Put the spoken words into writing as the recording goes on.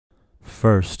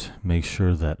first, make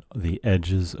sure that the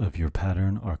edges of your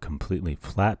pattern are completely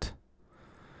flat.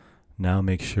 Now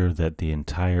make sure that the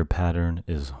entire pattern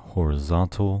is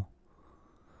horizontal.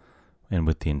 And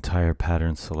with the entire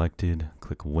pattern selected,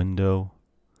 click Window,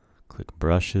 click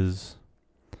Brushes,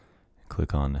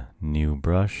 click on New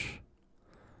Brush,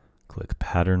 click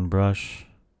Pattern Brush,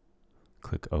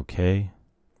 click OK.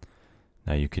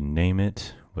 Now you can name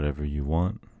it whatever you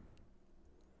want.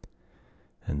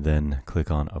 And then click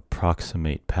on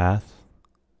Approximate Path,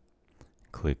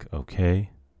 click OK.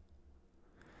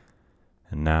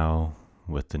 And now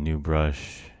with the new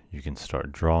brush, you can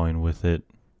start drawing with it.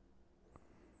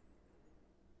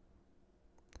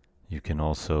 You can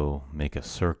also make a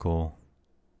circle,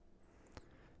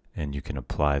 and you can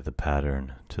apply the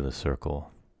pattern to the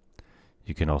circle.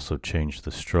 You can also change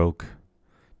the stroke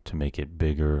to make it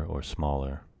bigger or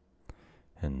smaller.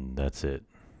 And that's it.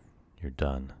 You're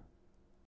done.